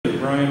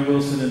Brian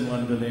Wilson in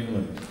London,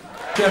 England.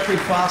 Jeffrey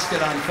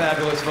Foskett on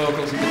fabulous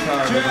vocals and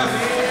guitar.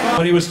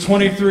 When he was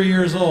 23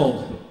 years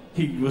old,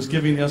 he was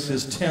giving us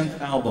his 10th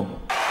album.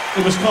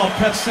 It was called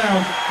Pet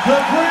Sound. The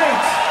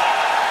great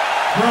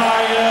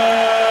Brian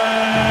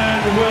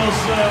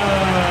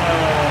Wilson.